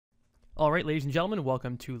All right, ladies and gentlemen,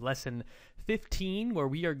 welcome to lesson 15, where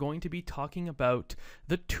we are going to be talking about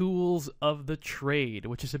the tools of the trade,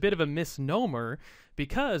 which is a bit of a misnomer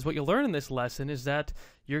because what you'll learn in this lesson is that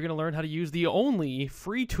you're going to learn how to use the only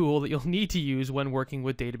free tool that you'll need to use when working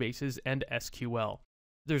with databases and SQL.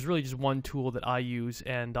 There's really just one tool that I use,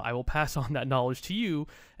 and I will pass on that knowledge to you,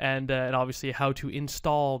 and obviously how to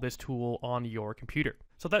install this tool on your computer.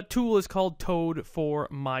 So that tool is called Toad for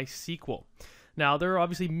MySQL. Now, there are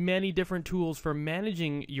obviously many different tools for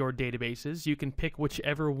managing your databases. You can pick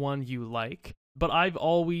whichever one you like, but I've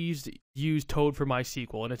always used Toad for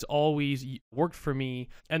MySQL, and it's always worked for me.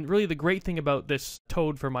 And really the great thing about this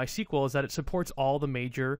Toad for MySQL is that it supports all the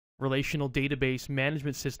major relational database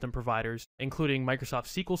management system providers, including Microsoft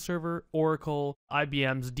SQL Server, Oracle,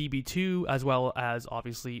 IBM's DB2, as well as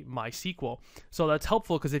obviously MySQL. So that's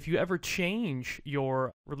helpful because if you ever change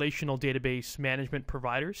your relational database management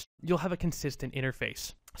providers, you'll have a consistent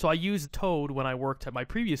interface. So I used Toad when I worked at my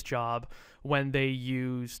previous job when they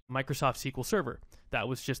used Microsoft SQL Server. That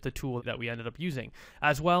was just the tool that we ended up using.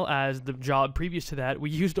 As well as the job previous to that, we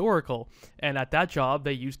used Oracle. And at that job,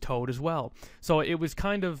 they used Toad as well. So it was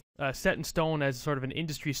kind of set in stone as sort of an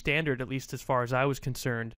industry standard, at least as far as I was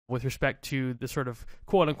concerned, with respect to the sort of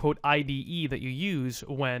quote-unquote IDE that you use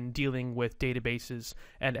when dealing with databases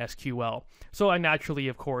and SQL. So I naturally,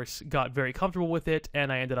 of course, got very comfortable with it,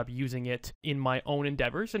 and I ended up using it in my own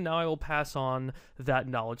endeavors, and now I will pass on that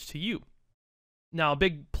knowledge to you. Now, a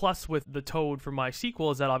big plus with the Toad for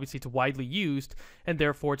MySQL is that obviously it's widely used, and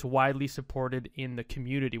therefore it's widely supported in the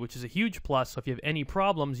community, which is a huge plus. So if you have any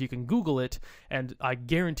problems, you can Google it, and I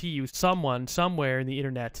guarantee you someone somewhere in the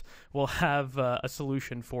internet will have a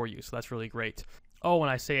solution for you. So that's really great. Oh,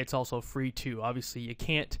 and I say it's also free too. Obviously, you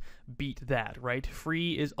can't beat that, right?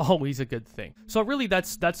 Free is always a good thing. So really,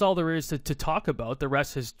 that's all there is to talk about. The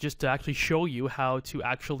rest is just to actually show you how to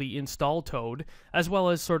actually install Toad, as well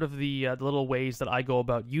as sort of the little ways that I go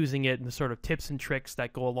about using it and the sort of tips and tricks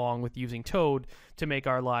that go along with using Toad to make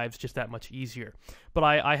our lives just that much easier. But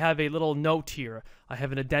I have a little note here. I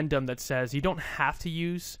have an addendum that says you don't have to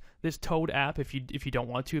use this Toad app if you don't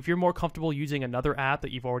want to. If you're more comfortable using another app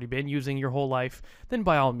that you've already been using your whole life, then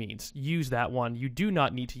by all means, use that one. You do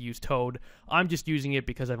not need to use Toad. I'm just using it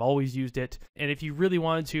because I've always used it. And if you really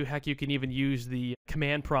wanted to, heck, you can even use the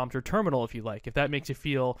command prompt or terminal if you like. If that makes you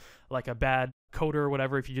feel like a bad coder or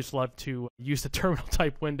whatever, if you just love to use the terminal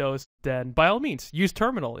type windows, then by all means, use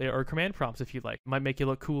terminal or command prompts if you like. It might make you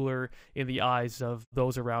look cooler in the eyes of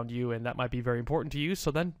those around you, and that might be very important to you,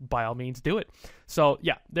 so then by all means do it. So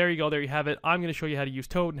yeah, there you go, there you have it. I'm going to show you how to use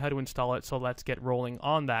Toad and how to install it, so let's get rolling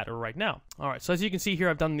on that right now. Alright, so as you can see here,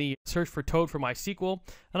 I've done the search for Toad for MySQL,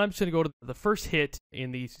 and I'm just going to go to the first hit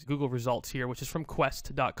in these Google results here, which is from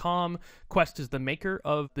Quest.com. Quest is the maker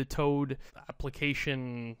of the Toad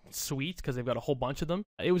application suite, because they've got a whole bunch of them.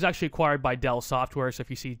 It was actually acquired by Dell Software, so if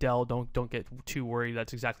you see Dell, don't get too worried.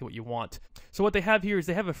 That's exactly what you want. So what they have here is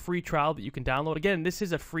they have a free trial that you can download. Again, this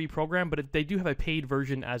is a free program, but they do have a paid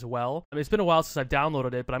version as well. I mean, it's been a while since I've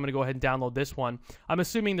downloaded it, but I'm going to go ahead and download this one. I'm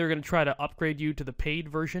assuming they're going to try to upgrade you to the paid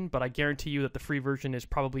version, but I guarantee you that the free version is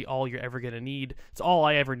probably all you're ever going to need. It's all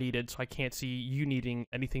I ever needed, so I can't see you needing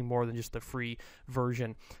anything more than just the free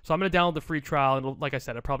version. So I'm going to download the free trial, and like I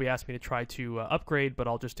said, it'll probably ask me to try to upgrade, but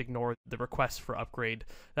I'll just ignore the request for upgrade.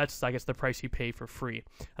 That's, I guess, the price you pay for free.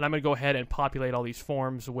 And I'm going to go ahead and populate all these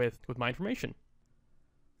forms with my information.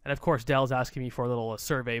 And of course, Dell's asking me for a little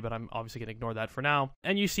survey, but I'm obviously going to ignore that for now.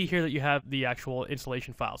 And you see here that you have the actual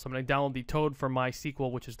installation file. So I'm going to download the Toad for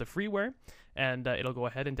MySQL, which is the freeware, and it'll go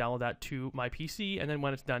ahead and download that to my PC. And then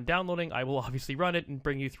when it's done downloading, I will obviously run it and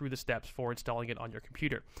bring you through the steps for installing it on your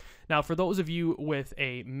computer. Now, for those of you with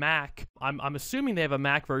a Mac, I'm assuming they have a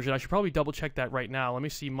Mac version. I should probably double check that right now. Let me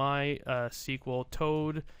see my SQL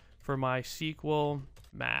Toad for MySQL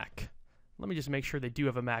Mac. Let me just make sure they do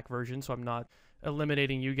have a Mac version, so I'm not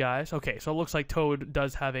eliminating you guys. Okay, so it looks like Toad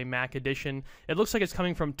does have a Mac edition. It looks like it's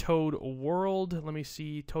coming from Toad World. Let me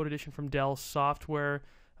see, Toad edition from Dell Software.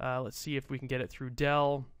 Let's see if we can get it through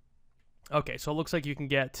Dell. Okay, so it looks like you can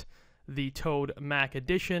get the Toad Mac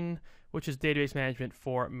edition, which is database management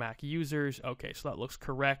for Mac users. Okay, so that looks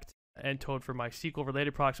correct. And Toad for MySQL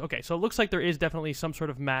related products. Okay, so it looks like there is definitely some sort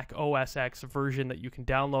of Mac OS X version that you can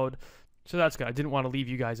download. So that's good. I didn't want to leave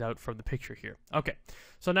you guys out from the picture here. Okay,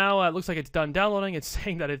 so now it looks like it's done downloading. It's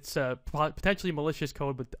saying that it's potentially malicious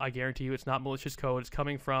code, but I guarantee you it's not malicious code. It's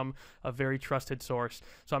coming from a very trusted source.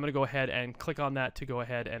 So I'm going to go ahead and click on that to go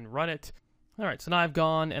ahead and run it. All right, so now I've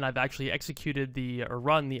gone and I've actually executed or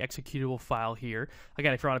run the executable file here.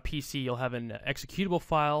 Again, if you're on a PC, you'll have an executable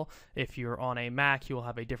file. If you're on a Mac, you will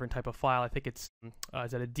have a different type of file. I think it's,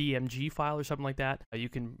 is that a DMG file or something like that?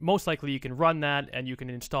 Most likely you can run that and you can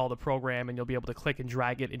install the program and you'll be able to click and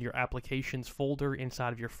drag it in your applications folder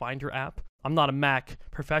inside of your Finder app. I'm not a Mac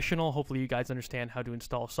professional. Hopefully you guys understand how to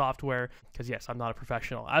install software, because yes, I'm not a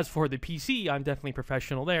professional. As for the PC, I'm definitely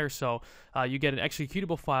professional there. So you get an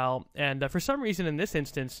executable file, and for some reason in this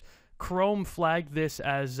instance, Chrome flagged this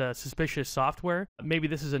as suspicious software. Maybe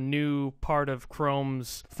this is a new part of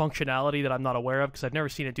Chrome's functionality that I'm not aware of, because I've never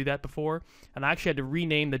seen it do that before. And I actually had to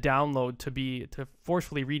rename the download to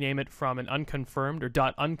forcefully rename it from an unconfirmed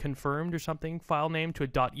or .unconfirmed or something file name to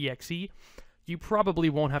a .exe. You probably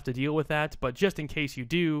won't have to deal with that, but just in case you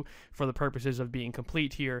do, for the purposes of being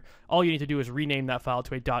complete here, all you need to do is rename that file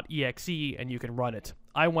to a .exe and you can run it.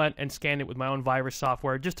 I went and scanned it with my own virus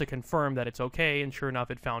software just to confirm that it's okay, and sure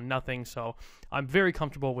enough, it found nothing. So I'm very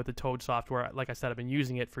comfortable with the Toad software. Like I said, I've been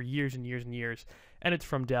using it for years and years and years, and it's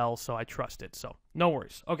from Dell, so I trust it. So no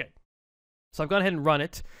worries. Okay. So I've gone ahead and run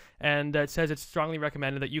it, and it says it's strongly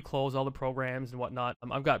recommended that you close all the programs and whatnot.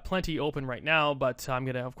 I've got plenty open right now, but I'm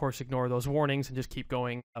going to, of course, ignore those warnings and just keep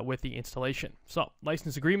going with the installation. So,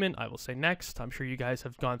 license agreement, I will say next. I'm sure you guys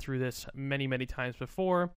have gone through this many, many times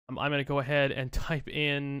before. I'm going to go ahead and type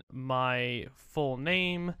in my full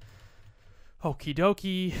name. Okie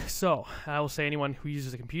dokie. So, I will say anyone who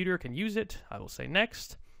uses a computer can use it. I will say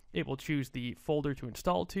next. It will choose the folder to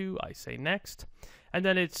install to. I say next. And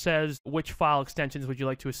then it says, which file extensions would you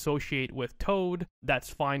like to associate with Toad? That's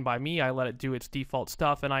fine by me. I let it do its default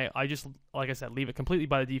stuff, and I just, like I said, leave it completely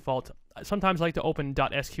by the default. I sometimes like to open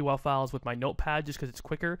 .sql files with my notepad just because it's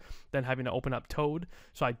quicker than having to open up Toad,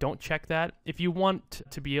 so I don't check that. If you want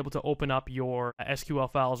to be able to open up your SQL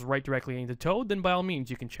files right directly into Toad, then by all means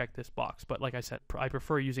you can check this box. But like I said, I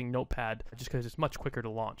prefer using Notepad just because it's much quicker to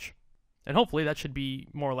launch. And hopefully that should be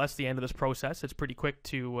more or less the end of this process. It's pretty quick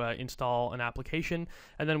to install an application,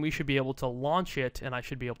 and then we should be able to launch it, and I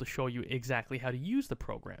should be able to show you exactly how to use the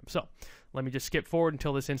program. So let me just skip forward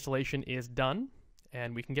until this installation is done,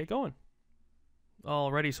 and we can get going.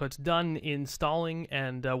 Alrighty, so it's done installing,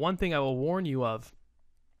 and one thing I will warn you of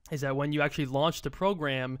is that when you actually launch the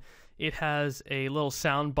program, it has a little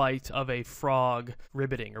sound bite of a frog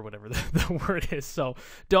ribbiting, or whatever the word is. So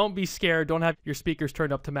don't be scared. Don't have your speakers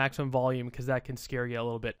turned up to maximum volume, because that can scare you a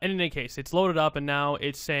little bit. And in any case, it's loaded up, and now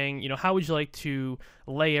it's saying, how would you like to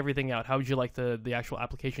lay everything out? How would you like the actual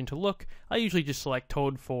application to look? I usually just select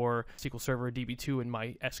Toad for SQL Server DB2 in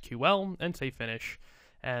my SQL and say finish.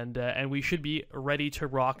 And we should be ready to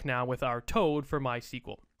rock now with our Toad for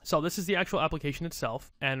MySQL. So this is the actual application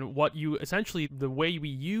itself, and the way we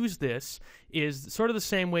use this is sort of the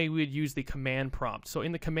same way we would use the command prompt. So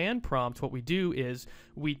in the command prompt, what we do is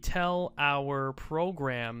we tell our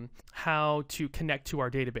program how to connect to our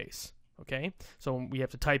database. Okay, so we have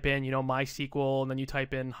to type in, MySQL, and then you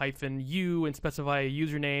type in -u and specify a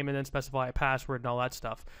username, and then specify a password and all that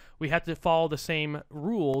stuff. We have to follow the same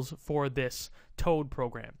rules for this Toad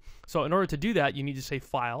program. So in order to do that, you need to say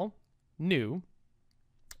File, New,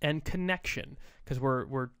 and Connection, because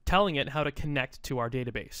we're telling it how to connect to our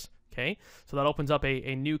database. Okay, so that opens up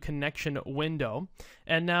a new connection window.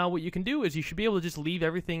 And now what you can do is you should be able to just leave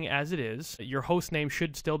everything as it is. Your host name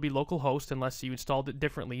should still be localhost unless you installed it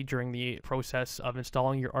differently during the process of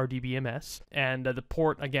installing your RDBMS. And the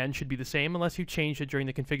port, again, should be the same unless you changed it during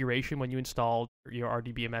the configuration when you installed your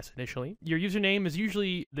RDBMS initially. Your username is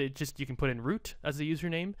usually, you can put in root as the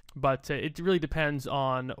username, but it really depends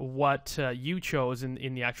on what you chose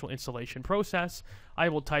in the actual installation process. I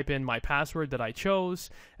will type in my password that I chose,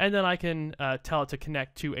 and then I can tell it to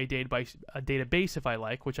connect to a database if I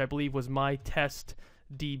like, which I believe was my test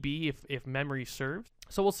DB if memory serves.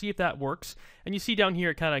 So we'll see if that works. And you see down here,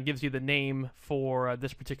 it kind of gives you the name for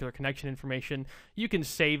this particular connection information. You can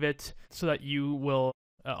save it so that you will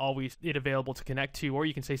always it available to connect to, or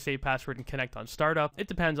you can say save password and connect on startup. It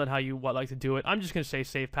depends on how you like to do it. I'm just going to say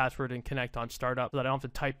save password and connect on startup so that I don't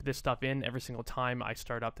have to type this stuff in every single time I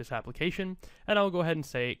start up this application. And I'll go ahead and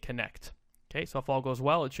say connect. Okay, so if all goes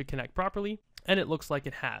well, it should connect properly, and it looks like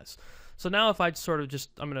it has. So now if I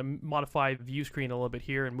I'm going to modify the view screen a little bit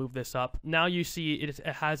here and move this up. Now you see it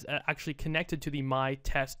has actually connected to the My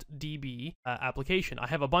Test DB application. I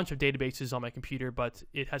have a bunch of databases on my computer, but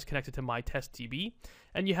it has connected to My Test DB.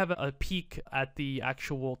 And you have a peek at the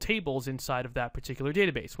actual tables inside of that particular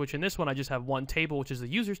database, which in this one I just have one table, which is the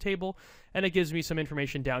users table, and it gives me some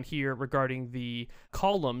information down here regarding the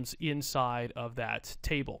columns inside of that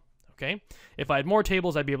table. Okay. If I had more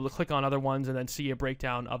tables, I'd be able to click on other ones and then see a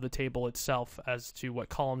breakdown of the table itself as to what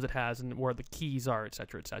columns it has and where the keys are,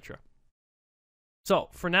 etc., etc. So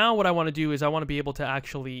for now, what I want to do is I want to be able to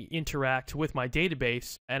actually interact with my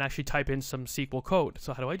database and actually type in some SQL code.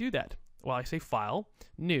 So how do I do that? Well, I say File,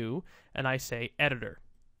 New, and I say Editor.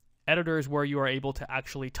 Editor is where you are able to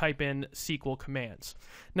actually type in SQL commands.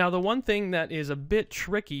 Now, the one thing that is a bit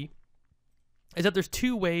tricky is that there's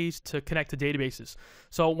two ways to connect to databases.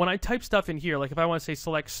 So when I type stuff in here, like if I want to say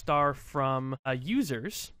select star from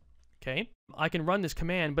users, okay, I can run this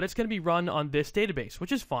command, but it's going to be run on this database,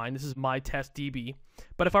 which is fine. This is my test DB.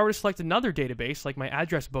 But if I were to select another database, like my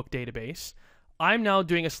address book database, I'm now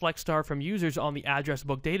doing a select star from users on the address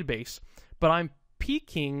book database, but I'm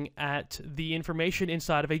peeking at the information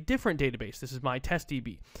inside of a different database. This is my test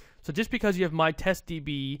DB. So just because you have my test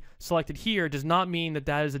DB selected here does not mean that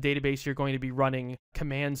that is a database you're going to be running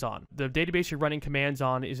commands on. The database you're running commands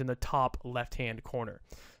on is in the top left-hand corner.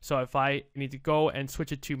 So if I need to go and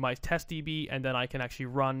switch it to my test DB, and then I can actually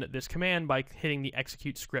run this command by hitting the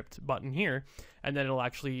execute script button here, and then it'll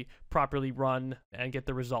actually properly run and get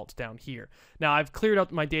the results down here. Now I've cleared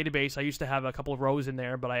out my database. I used to have a couple of rows in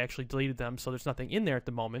there, but I actually deleted them, so there's nothing in there at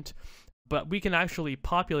the moment. But we can actually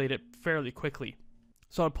populate it fairly quickly.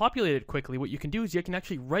 So to populate it quickly, what you can do is you can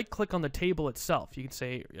actually right-click on the table itself. You can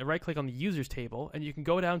say right-click on the users table, and you can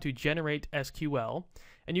go down to Generate SQL,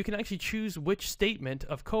 and you can actually choose which statement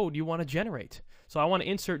of code you want to generate. So I want to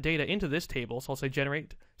insert data into this table, so I'll say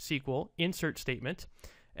Generate SQL, Insert Statement,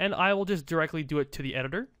 and I will just directly do it to the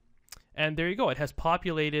editor. And there you go. It has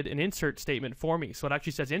populated an insert statement for me. So it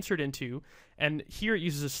actually says insert into, and here it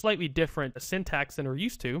uses a slightly different syntax than we're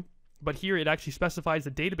used to. But here it actually specifies the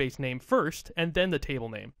database name first and then the table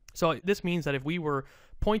name. So this means that if we were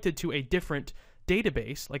pointed to a different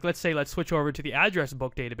database, like let's switch over to the address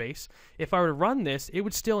book database, if I were to run this, it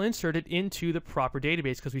would still insert it into the proper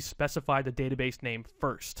database because we specified the database name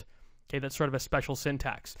first. Okay, that's sort of a special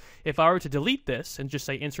syntax. If I were to delete this and just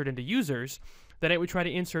say insert into users, then it would try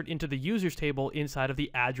to insert into the users table inside of the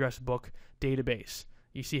address book database.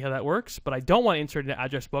 You see how that works? But I don't want to insert into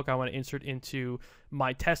address book. I want to insert into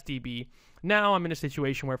my test DB. Now I'm in a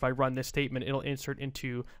situation where if I run this statement, it'll insert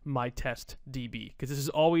into my test DB because this is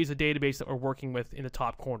always a database that we're working with in the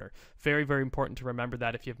top corner. Very, very important to remember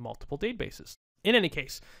that if you have multiple databases. In any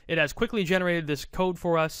case, it has quickly generated this code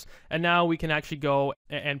for us, and now we can actually go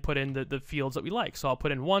and put in the fields that we like. So I'll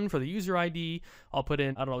put in 1 for the user ID, I'll put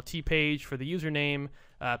in, tpage for the username,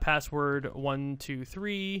 password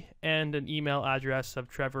 123, and an email address of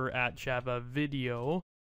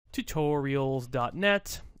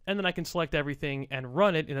trevor@javavideotutorials.net. And then I can select everything and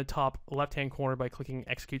run it in the top left-hand corner by clicking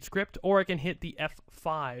execute script, or I can hit the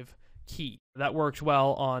F5 key. That works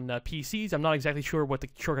well on PCs. I'm not exactly sure what the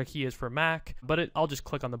shortcut key is for Mac, but I'll just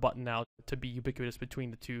click on the button now to be ubiquitous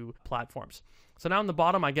between the two platforms. So now on the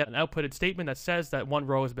bottom, I get an outputted statement that says that one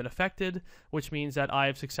row has been affected, which means that I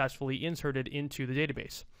have successfully inserted into the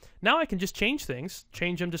database. Now I can just change things,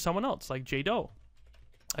 change them to someone else, like JDoe.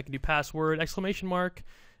 I can do password exclamation mark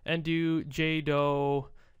and do JDoe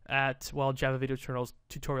at,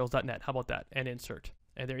 javavideotutorials.net. How about that? And insert.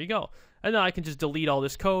 And there you go. And then I can just delete all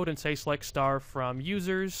this code and say select star from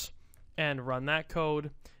users and run that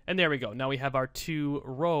code. And there we go. Now we have our 2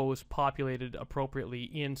 rows populated appropriately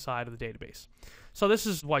inside of the database. So this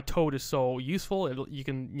is why Toad is so useful. You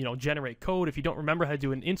can, generate code. If you don't remember how to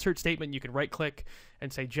do an insert statement, you can right click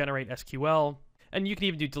and say generate SQL. And you can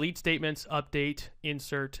even do delete statements, update,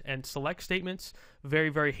 insert, and select statements. Very,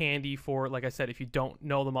 very handy for, like I said, if you don't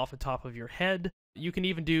know them off the top of your head. You can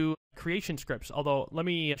even do creation scripts, although let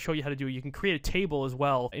me show you how to do it. You can create a table as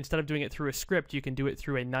well. Instead of doing it through a script, you can do it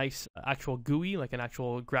through a nice actual GUI, like an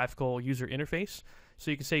actual graphical user interface.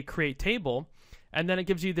 So you can say create table, and then it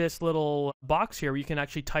gives you this little box here where you can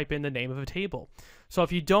actually type in the name of a table. So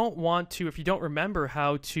if you don't remember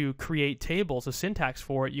how to create tables, a syntax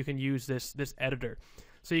for it, you can use this editor.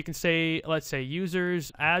 So you can say, let's say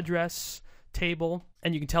users address table,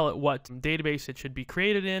 and you can tell it what database it should be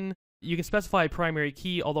created in. You can specify a primary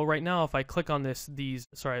key, although right now if I click on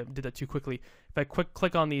sorry, I did that too quickly. If I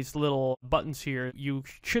click on these little buttons here, you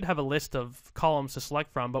should have a list of columns to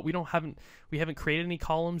select from, but we haven't created any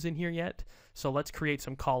columns in here yet. So let's create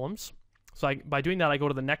some columns. So by doing that, I go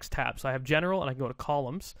to the next tab. So I have general and I can go to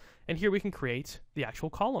columns, and here we can create the actual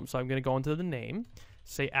column. So I'm going to go into the name,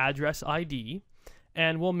 say address ID,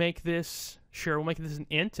 and we'll make this an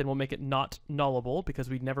int, and we'll make it not nullable because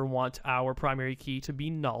we never want our primary key to be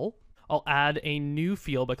null. I'll add a new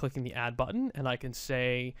field by clicking the add button, and I can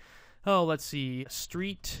say, let's see,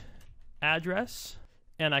 street address,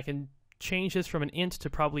 and I can change this from an int to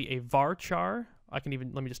probably a varchar. let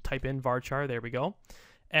me just type in varchar, there we go.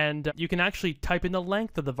 And you can actually type in the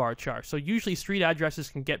length of the varchar. So usually street addresses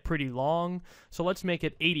can get pretty long. So let's make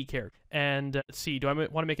it 80 characters. And let's see, do I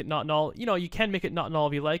want to make it not null? You know, you can make it not null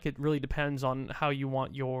if you like. It really depends on how you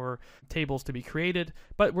want your tables to be created.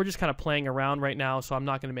 But we're just kind of playing around right now, so I'm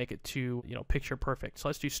not going to make it too, picture perfect. So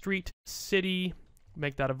let's do street, city,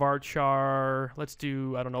 make that a varchar. Let's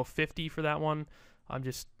do, I don't know, 50 for that one. I'm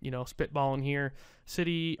just, spitballing here.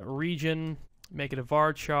 City, region, make it a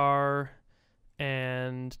varchar,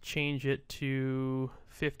 and change it to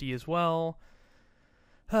 50 as well.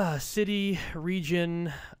 City,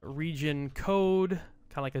 region code,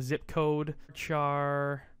 kind of like a zip code.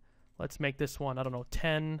 Char, let's make this one, I don't know,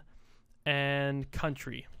 10. And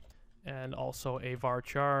country, and also a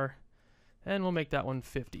varchar. And we'll make that one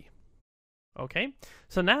 50. Okay,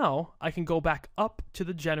 so now I can go back up to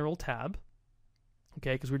the general tab.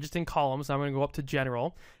 Okay, because we're just in columns. So I'm going to go up to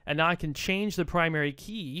general. And now I can change the primary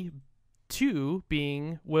key to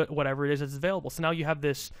being whatever it is that's available. So now you have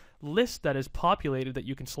this list that is populated that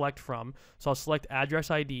you can select from. So I'll select address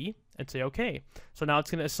ID and say OK. So now it's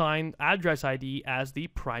going to assign address ID as the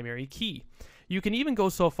primary key. You can even go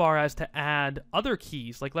so far as to add other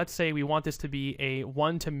keys. Like let's say we want this to be a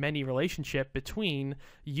one-to-many relationship between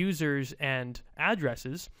users and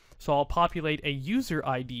addresses. So I'll populate a user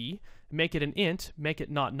ID, make it an int, make it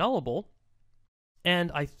not nullable.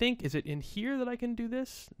 And I think, is it in here that I can do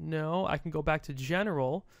this? No, I can go back to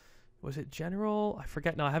general. Was it general? I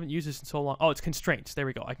forget now. I haven't used this in so long. Oh, it's constraints. There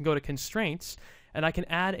we go. I can go to constraints, and I can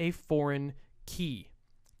add a foreign key.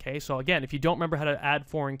 Okay, so again, if you don't remember how to add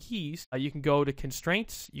foreign keys, you can go to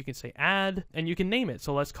constraints, you can say add, and you can name it.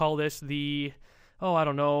 So let's call this the, I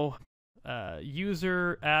don't know,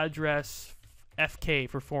 user address FK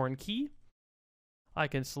for foreign key. I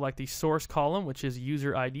can select the source column, which is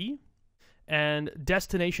user ID, and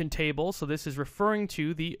destination table. So this is referring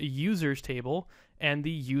to the users table and the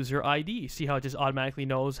user ID. See how it just automatically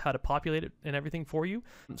knows how to populate it and everything for you?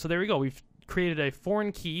 So there we go. We've created a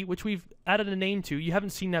foreign key, which we've added a name to. You haven't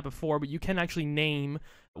seen that before, but you can actually name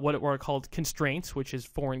what are called constraints, which is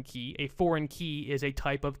foreign key. A foreign key is a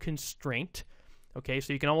type of constraint. Okay,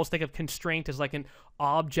 so you can almost think of constraint as like an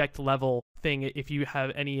object level thing if you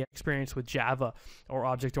have any experience with Java or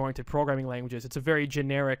object-oriented programming languages. It's a very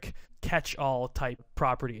generic catch-all type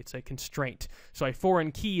property. It's a constraint. So a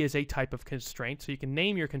foreign key is a type of constraint. So you can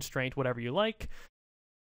name your constraint whatever you like.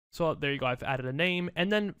 So there you go, I've added a name.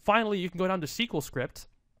 And then finally, you can go down to SQL script,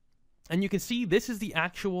 and you can see this is the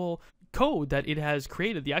actual code that it has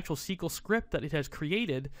created, the actual SQL script that it has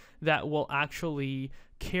created that will actually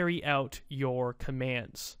carry out your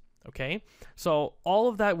commands. Okay, so all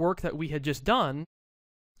of that work that we had just done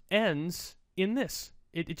ends in this.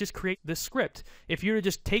 It just creates this script. If you were to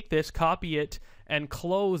just take this, copy it, and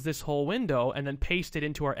close this whole window, and then paste it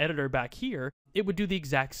into our editor back here, it would do the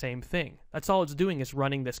exact same thing. That's all it's doing, is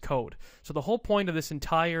running this code. So the whole point of this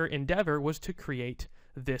entire endeavor was to create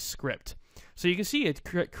this script. So you can see it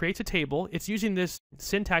creates a table. It's using this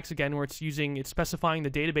syntax again where it's specifying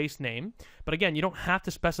the database name. But again, you don't have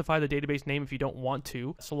to specify the database name if you don't want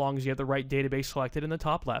to, so long as you have the right database selected in the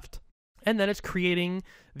top left. And then it's creating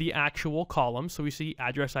the actual column. So we see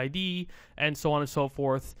address ID and so on and so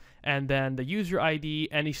forth. And then the user ID.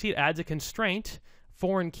 And you see it adds a constraint,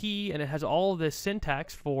 foreign key, and it has all this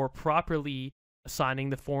syntax for properly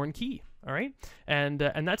assigning the foreign key. All right, and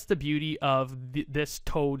that's the beauty of this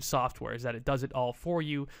Toad software, is that it does it all for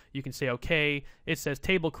you. You can say OK. It says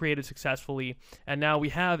table created successfully, and now we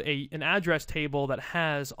have an address table that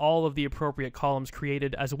has all of the appropriate columns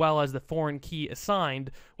created, as well as the foreign key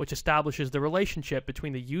assigned, which establishes the relationship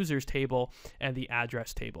between the users table and the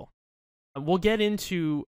address table. We'll get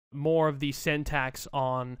into more of the syntax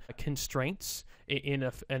on constraints in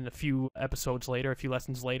a few episodes later, a few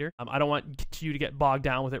lessons later. I don't want you to get bogged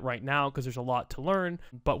down with it right now because there's a lot to learn,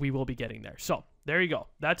 but we will be getting there. So there you go.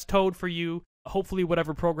 That's Toad for you. Hopefully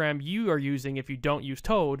whatever program you are using, if you don't use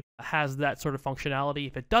Toad, has that sort of functionality.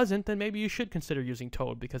 If it doesn't, then maybe you should consider using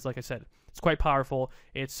Toad because, like I said, it's quite powerful.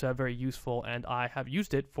 It's very useful, and I have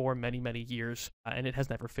used it for many, many years, and it has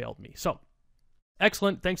never failed me. So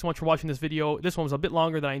excellent. Thanks so much for watching this video. This one was a bit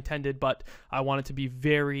longer than I intended, but I wanted to be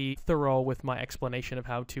very thorough with my explanation of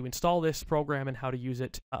how to install this program and how to use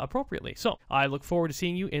it appropriately. So I look forward to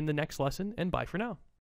seeing you in the next lesson, and bye for now.